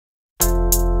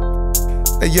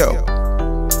Hey yo,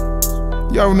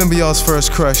 y'all remember y'all's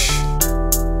first crush?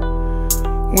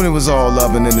 When it was all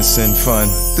love and innocent fun.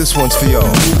 This one's for y'all.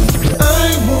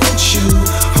 I want you,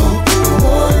 hope you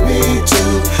want me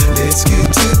too. Let's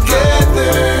get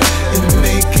together and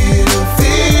make it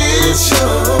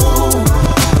official.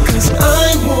 Cause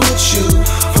I want you,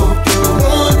 hope you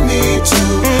want me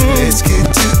too. Let's get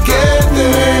together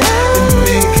and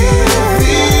make it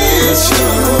official.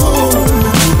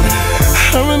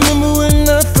 I remember when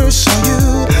I first saw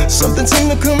you, something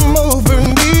seemed to come over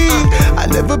me. I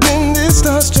never been this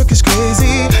starstruck, it's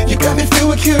crazy. You got me filled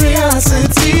with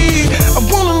curiosity. I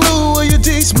wanna know where you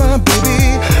taste, my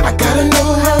baby. I gotta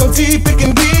know how deep it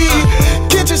can be.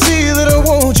 Can't you see that I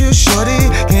want you, shorty?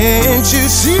 Can't you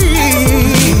see?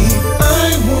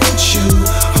 I want you,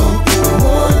 hope you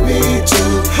want me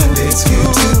too. Let's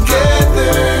get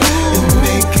together and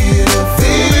make it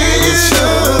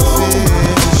official.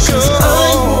 Cause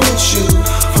I want you,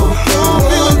 hope you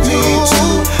want me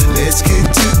too. Let's get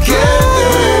together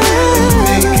and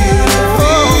make it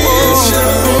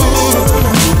official.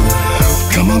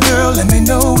 Come on girl, let me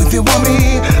know if you want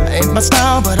me. Ain't my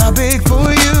style, but I'll beg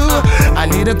for you. I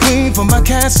need a queen for my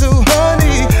castle,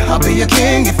 honey. I'll be your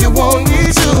king if you want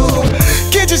me to.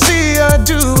 Can't you see I'd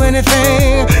do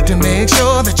anything to make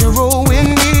sure that you roll with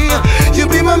me? You'll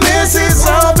be my missus,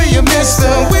 I'll be your mister.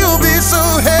 We'll be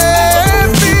so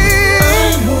happy.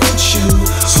 I want you,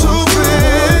 so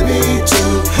bad. Me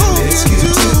too. Let's get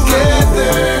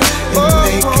together and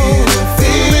make it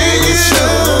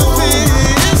official.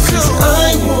 Cause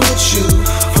I want you,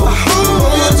 hope you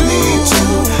want me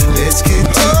too. Let's get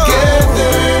together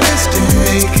and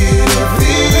make it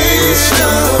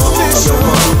official.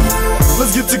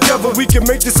 Let's get together, we can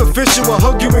make this official. I'll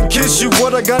hug you and kiss you.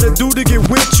 What I gotta do to get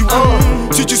with you?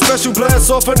 Treat you special, blast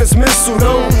off on this missile.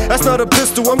 No, that's not a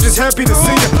pistol, I'm just happy to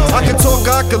see you. I can talk,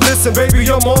 I can listen, baby,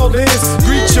 I'm all in.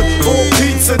 Greet you for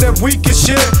pizza that we can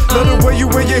share. Love the way you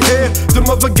wear your hair, them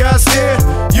other guys stare.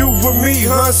 You with me,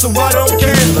 huh, so I don't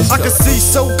care. I can see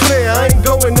so clear, I ain't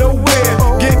going nowhere.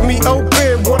 Get me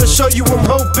open, wanna show you I'm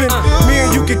hoping. Me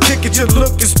and you can kick it, your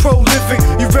look is prolific.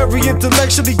 You're very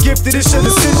intellectually gifted, it's your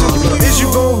decision. Is you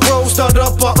gon' roll, start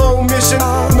up our own mission?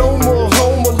 No more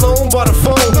home alone by the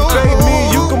phone.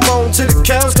 Baby, you come on till the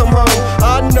cows come home.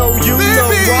 I know you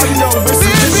know, I know it's a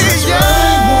mission. I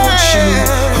want you,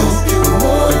 hope you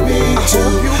want me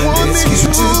too. Let's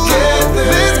get together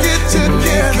and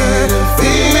make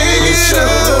it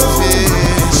official.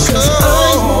 Cause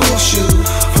I want you,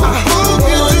 hope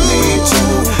you want me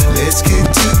too. Let's get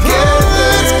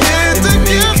together and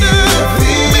make it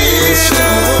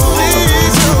official.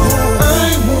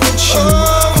 I want you,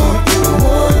 hope you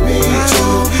want me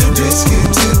too. Let's get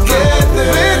together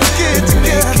and make it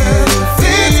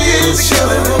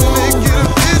official.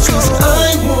 Cause I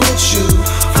want you,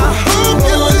 hope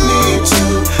you want me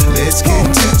too. Let's get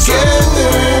together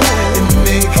and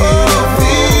make it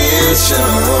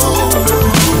official.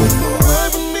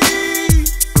 Ride with me,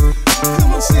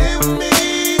 come on, stay with me.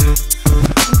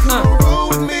 Come on, roll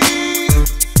with me.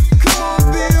 Come on,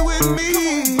 be with me.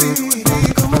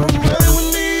 Come on, ride with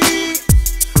me.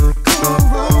 Come on,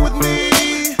 roll with me.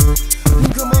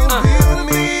 Come on, be with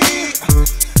me.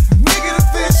 Make it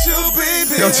official,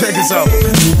 baby. Yo, check this out.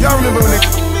 Y'all remember when they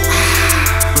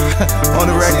on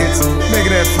the records,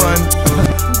 making that fun?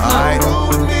 Alright.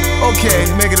 Okay,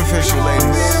 make it official,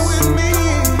 ladies.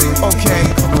 Okay.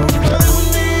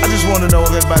 I just want to know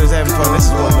if everybody's having fun.